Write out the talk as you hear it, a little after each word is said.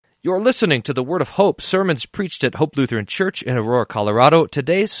You're listening to the Word of Hope, sermons preached at Hope Lutheran Church in Aurora, Colorado.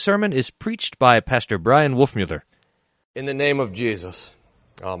 Today's sermon is preached by Pastor Brian Wolfmueller. In the name of Jesus,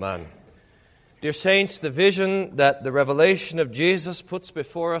 amen. Dear saints, the vision that the revelation of Jesus puts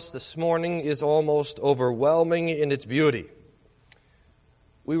before us this morning is almost overwhelming in its beauty.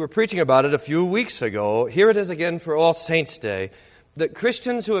 We were preaching about it a few weeks ago. Here it is again for All Saints' Day. That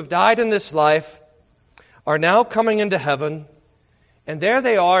Christians who have died in this life are now coming into heaven. And there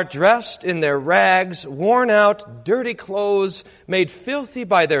they are, dressed in their rags, worn out, dirty clothes, made filthy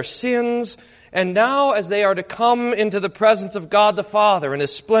by their sins. And now as they are to come into the presence of God the Father in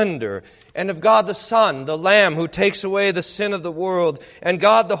His splendor, and of God the Son, the Lamb who takes away the sin of the world, and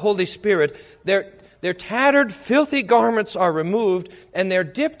God the Holy Spirit, their tattered, filthy garments are removed, and they're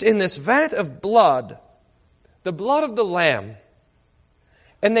dipped in this vat of blood, the blood of the Lamb.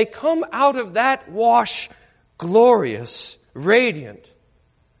 And they come out of that wash glorious, radiant,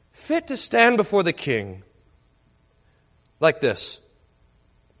 fit to stand before the King. Like this.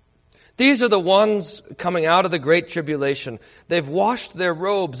 These are the ones coming out of the great tribulation. They've washed their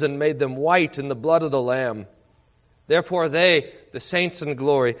robes and made them white in the blood of the Lamb. Therefore they, the saints in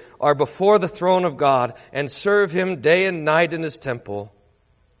glory, are before the throne of God and serve Him day and night in His temple.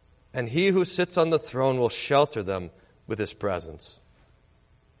 And He who sits on the throne will shelter them with His presence.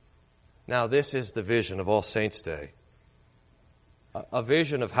 Now this is the vision of All Saints' Day. A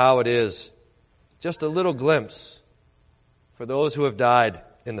vision of how it is, just a little glimpse for those who have died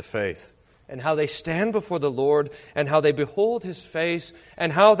in the faith, and how they stand before the Lord, and how they behold His face,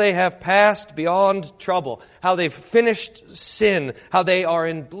 and how they have passed beyond trouble, how they've finished sin, how they are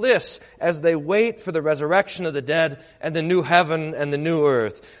in bliss as they wait for the resurrection of the dead and the new heaven and the new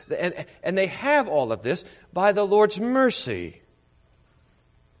earth. And they have all of this by the Lord's mercy.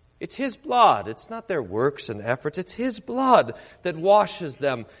 It's His blood. It's not their works and efforts. It's His blood that washes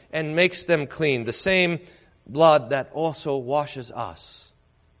them and makes them clean. The same blood that also washes us.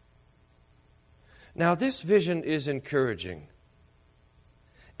 Now, this vision is encouraging,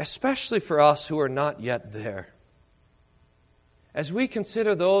 especially for us who are not yet there. As we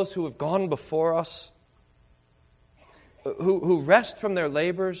consider those who have gone before us, who rest from their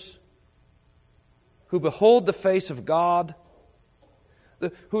labors, who behold the face of God,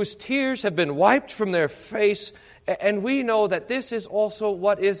 whose tears have been wiped from their face, and we know that this is also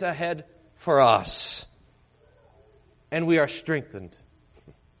what is ahead for us. And we are strengthened.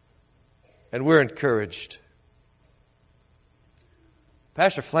 And we're encouraged.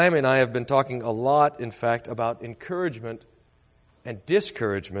 Pastor Flammy and I have been talking a lot, in fact, about encouragement and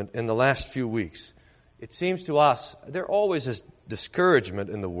discouragement in the last few weeks. It seems to us, there always is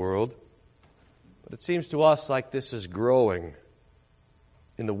discouragement in the world, but it seems to us like this is growing.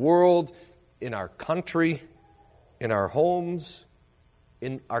 In the world, in our country, in our homes,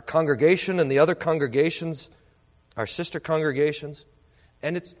 in our congregation and the other congregations, our sister congregations.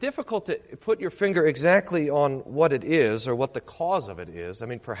 And it's difficult to put your finger exactly on what it is or what the cause of it is. I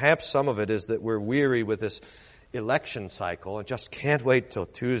mean, perhaps some of it is that we're weary with this election cycle and just can't wait till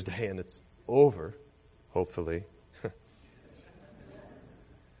Tuesday and it's over, hopefully. But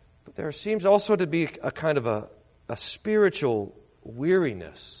there seems also to be a kind of a spiritual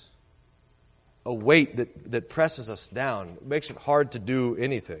weariness, a weight that presses us down. It makes it hard to do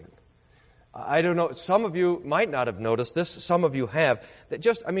anything. I don't know, some of you might not have noticed this, some of you have,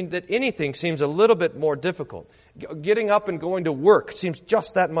 that anything seems a little bit more difficult. Getting up and going to work seems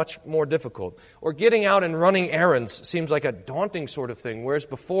just that much more difficult. Or getting out and running errands seems like a daunting sort of thing, whereas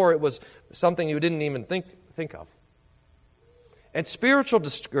before it was something you didn't even think of. And spiritual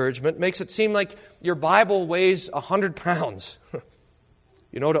discouragement makes it seem like your Bible weighs 100 pounds.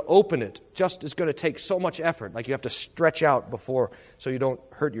 To open it just is going to take so much effort. Like you have to stretch out before so you don't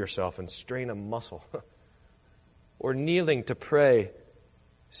hurt yourself and strain a muscle. Or kneeling to pray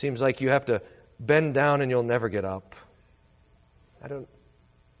seems like you have to bend down and you'll never get up. I don't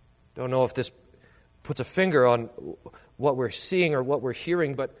know if this puts a finger on what we're seeing or what we're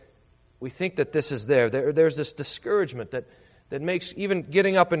hearing, but we think that this is there. There's this discouragement that makes even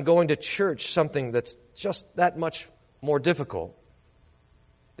getting up and going to church something that's just that much more difficult.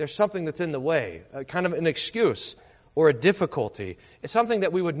 There's something that's in the way, kind of an excuse or a difficulty. It's something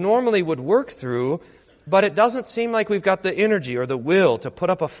that we would normally work through, but it doesn't seem like we've got the energy or the will to put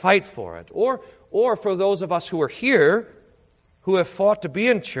up a fight for it. Or for those of us who are here, who have fought to be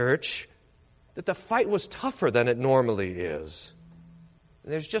in church, that the fight was tougher than it normally is.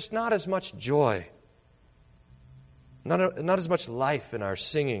 And there's just not as much joy, not as much life in our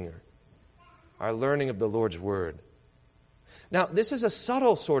singing or our learning of the Lord's Word. Now, this is a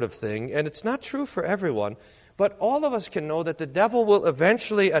subtle sort of thing, and it's not true for everyone, But all of us can know that the devil will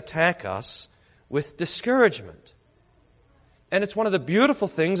eventually attack us with discouragement. And it's one of the beautiful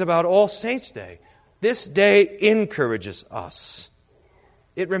things about All Saints' Day. This day encourages us.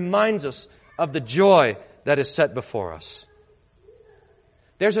 It reminds us of the joy that is set before us.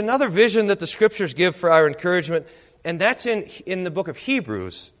 There's another vision that the Scriptures give for our encouragement, and that's in the book of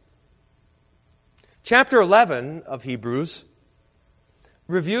Hebrews. Chapter 11 of Hebrews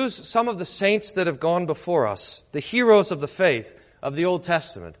reviews some of the saints that have gone before us, the heroes of the faith of the Old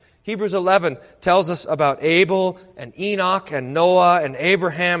Testament. Hebrews 11 tells us about Abel and Enoch and Noah and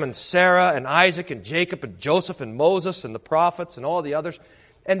Abraham and Sarah and Isaac and Jacob and Joseph and Moses and the prophets and all the others.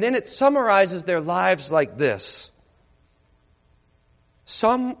 And then it summarizes their lives like this.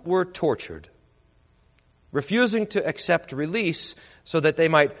 Some were tortured, refusing to accept release so that they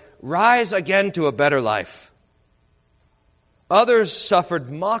might rise again to a better life. Others suffered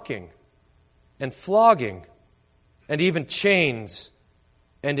mocking and flogging and even chains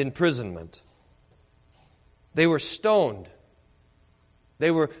and imprisonment. They were stoned. They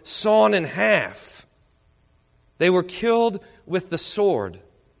were sawn in half. They were killed with the sword.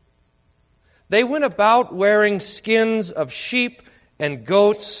 They went about wearing skins of sheep and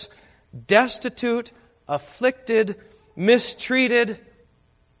goats, destitute, afflicted, mistreated,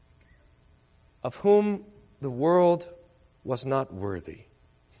 of whom the world was not worthy.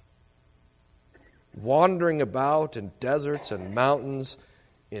 Wandering about in deserts and mountains,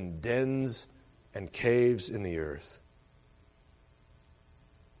 in dens and caves in the earth.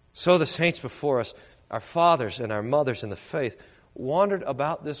 So the saints before us, our fathers and our mothers in the faith, wandered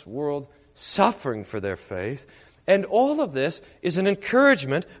about this world suffering for their faith. And all of this is an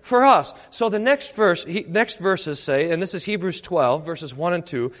encouragement for us. So the next verses say, and this is Hebrews 12, verses 1 and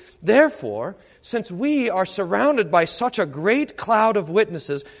 2, therefore, since we are surrounded by such a great cloud of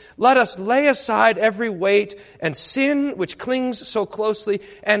witnesses, let us lay aside every weight and sin which clings so closely,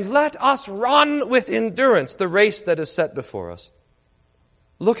 and let us run with endurance the race that is set before us.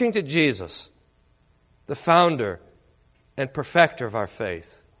 Looking to Jesus, the founder and perfecter of our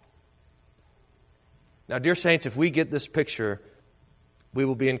faith. Now, dear saints, if we get this picture, we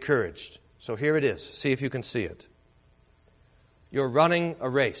will be encouraged. So here it is. See if you can see it. You're running a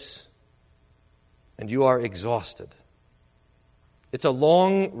race, and you are exhausted. It's a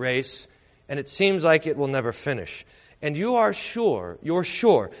long race, and it seems like it will never finish. And you're sure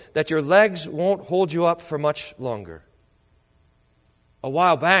that your legs won't hold you up for much longer. A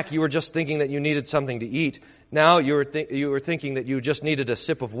while back, you were just thinking that you needed something to eat. Now you were thinking that you just needed a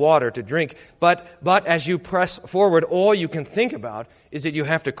sip of water to drink. But as you press forward, all you can think about is that you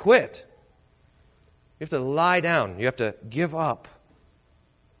have to quit. You have to lie down. You have to give up.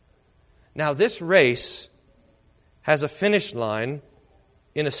 Now this race has a finish line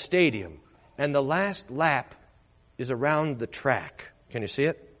in a stadium. And the last lap is around the track. Can you see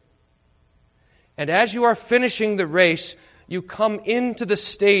it? And as you are finishing the race, you come into the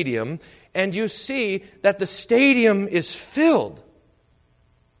stadium and you see that the stadium is filled.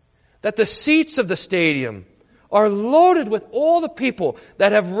 That the seats of the stadium are loaded with all the people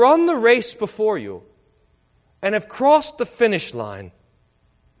that have run the race before you and have crossed the finish line.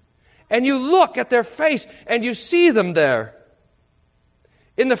 And you look at their face and you see them there.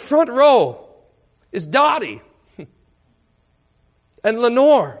 In the front row is Dottie and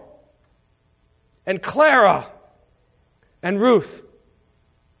Lenore and Clara and Ruth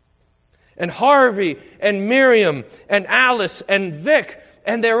and Harvey and Miriam and Alice and Vic,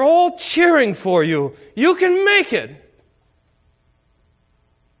 and they're all cheering for you. You can make it.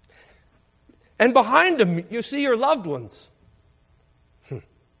 And behind them, you see your loved ones.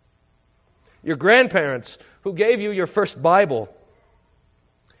 Your grandparents who gave you your first Bible.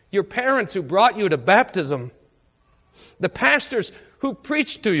 Your parents who brought you to baptism. The pastors who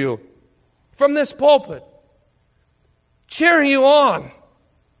preached to you from this pulpit, cheering you on.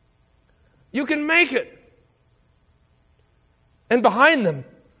 You can make it. And behind them,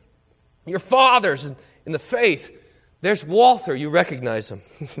 your fathers in the faith. There's Walther, you recognize him.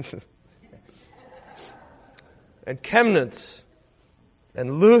 And Chemnitz,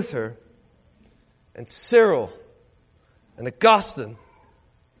 and Luther, and Cyril, and Augustine.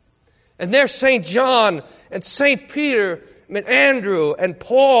 And there's St. John, and St. Peter, and Andrew, and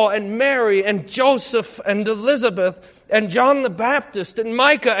Paul, and Mary, and Joseph, and Elizabeth, and John the Baptist, and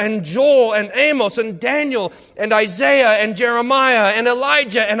Micah, and Joel, and Amos, and Daniel, and Isaiah, and Jeremiah, and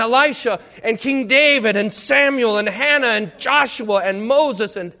Elijah, and Elisha, and King David, and Samuel, and Hannah, and Joshua, and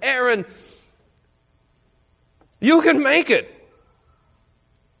Moses, and Aaron. You can make it.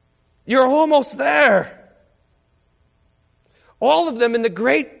 You're almost there. All of them in the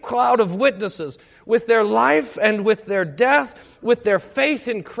great cloud of witnesses, with their life and with their death, with their faith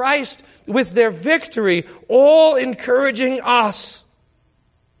in Christ, with their victory, all encouraging us.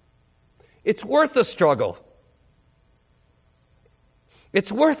 It's worth the struggle.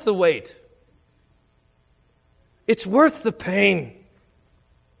 It's worth the wait. It's worth the pain.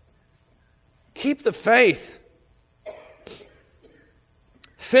 Keep the faith.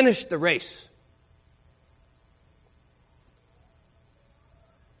 Finish the race.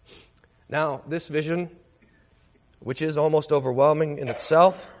 Now, this vision, which is almost overwhelming in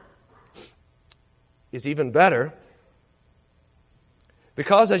itself, is even better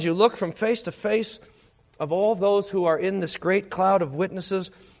because as you look from face to face of all those who are in this great cloud of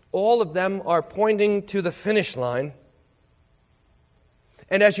witnesses, all of them are pointing to the finish line.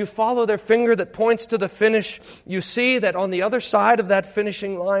 And as you follow their finger that points to the finish, you see that on the other side of that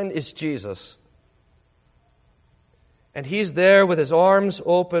finishing line is Jesus. And He's there with His arms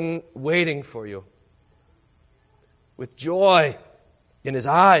open, waiting for you. With joy in His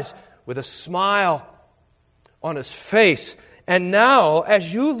eyes, with a smile on His face. And now,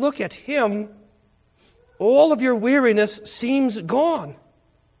 as you look at Him, all of your weariness seems gone.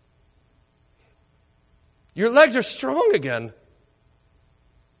 Your legs are strong again.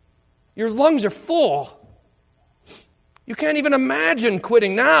 Your lungs are full. You can't even imagine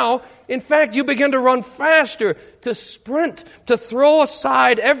quitting now. In fact, you begin to run faster, to sprint, to throw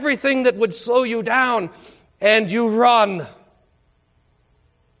aside everything that would slow you down, and you run.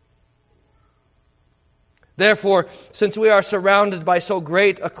 Therefore, since we are surrounded by so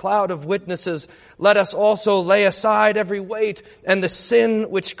great a cloud of witnesses, let us also lay aside every weight and the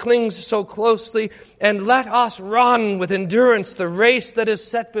sin which clings so closely, and let us run with endurance the race that is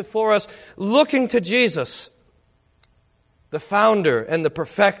set before us, looking to Jesus, the founder and the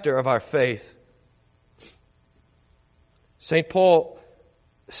perfecter of our faith. St. Paul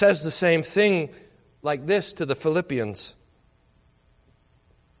says the same thing like this to the Philippians.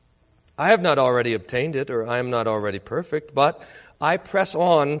 I have not already obtained it, or I am not already perfect, but I press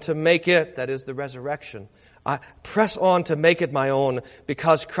on to make it, that is the resurrection. I press on to make it my own,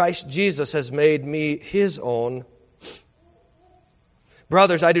 because Christ Jesus has made me His own.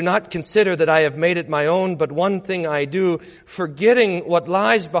 Brothers, I do not consider that I have made it my own, but one thing I do, forgetting what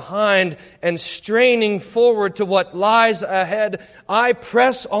lies behind and straining forward to what lies ahead, I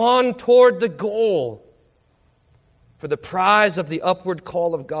press on toward the goal for the prize of the upward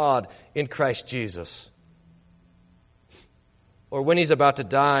call of God in Christ Jesus. Or when he's about to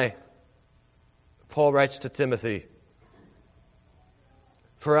die, Paul writes to Timothy,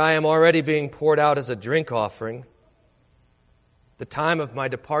 "For I am already being poured out as a drink offering. The time of my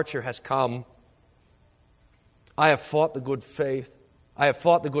departure has come. I have fought the good faith. I have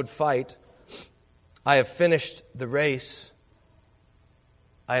fought the good fight. I have finished the race.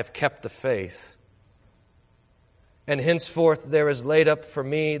 I have kept the faith. And henceforth there is laid up for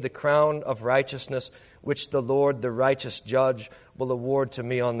me the crown of righteousness, which the Lord, the righteous judge, will award to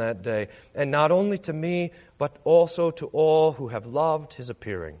me on that day. And not only to me, but also to all who have loved His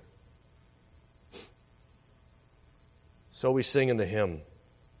appearing." So we sing in the hymn,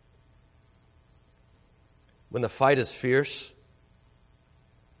 "When the fight is fierce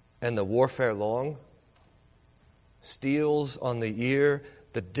and the warfare long, steals on the ear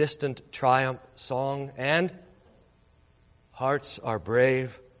the distant triumph song, and hearts are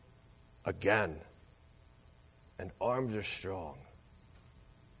brave again, and arms are strong.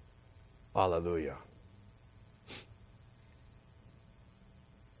 Hallelujah."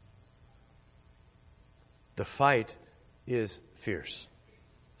 The fight is fierce.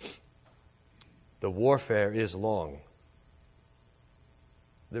 The warfare is long.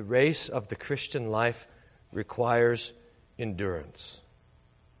 The race of the Christian life requires endurance.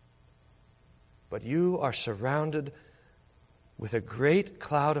 But you are surrounded with a great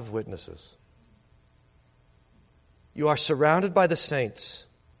cloud of witnesses. You are surrounded by the saints,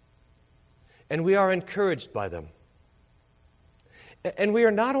 and we are encouraged by them. And we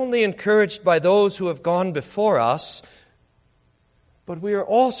are not only encouraged by those who have gone before us, but we are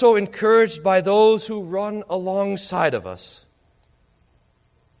also encouraged by those who run alongside of us.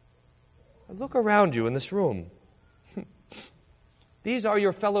 Look around you in this room. These are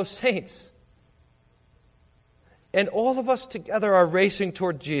your fellow saints. And all of us together are racing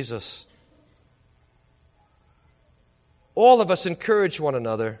toward Jesus. All of us encourage one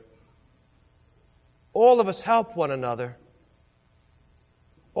another. All of us help one another.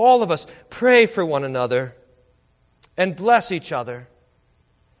 All of us pray for one another and bless each other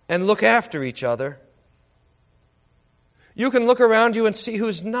and look after each other. You can look around you and see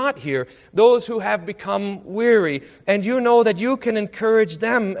who's not here, those who have become weary, and you know that you can encourage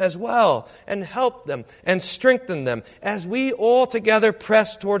them as well, and help them, and strengthen them, as we all together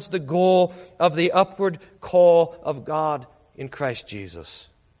press towards the goal of the upward call of God in Christ Jesus.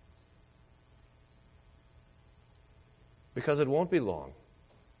 Because it won't be long.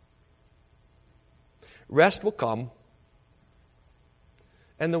 Rest will come,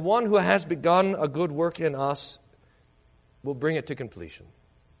 and the one who has begun a good work in us will bring it to completion.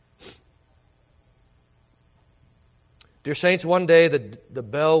 Dear saints, one day the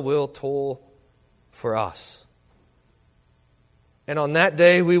bell will toll for us. And on that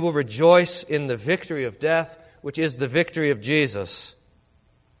day we will rejoice in the victory of death, which is the victory of Jesus.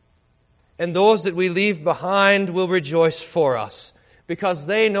 And those that we leave behind will rejoice for us, because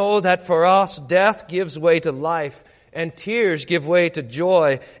they know that for us death gives way to life, and tears give way to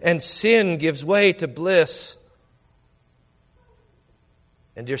joy, and sin gives way to bliss.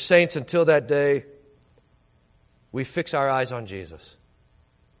 And dear saints, until that day, we fix our eyes on Jesus,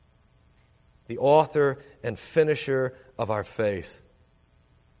 the author and finisher of our faith,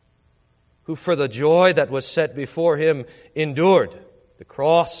 who for the joy that was set before him endured the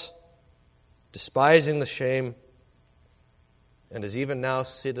cross, despising the shame, and is even now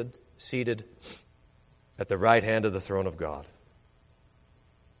seated at the right hand of the throne of God.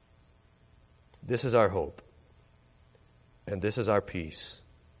 This is our hope, and this is our peace.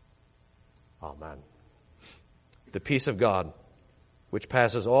 Amen. The peace of God, which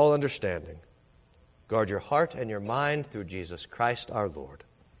passes all understanding, guard your heart and your mind through Jesus Christ our Lord.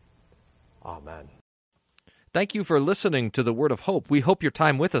 Amen. Thank you for listening to the Word of Hope. We hope your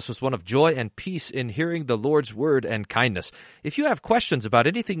time with us was one of joy and peace in hearing the Lord's Word and kindness. If you have questions about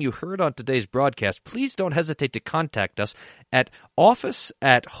anything you heard on today's broadcast, please don't hesitate to contact us at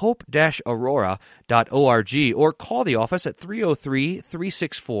office@hope-aurora.org or call the office at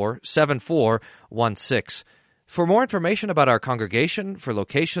 303-364-7416. For more information about our congregation, for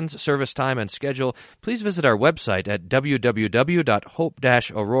locations, service time, and schedule, please visit our website at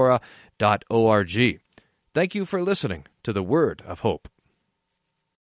www.hope-aurora.org. Thank you for listening to the Word of Hope.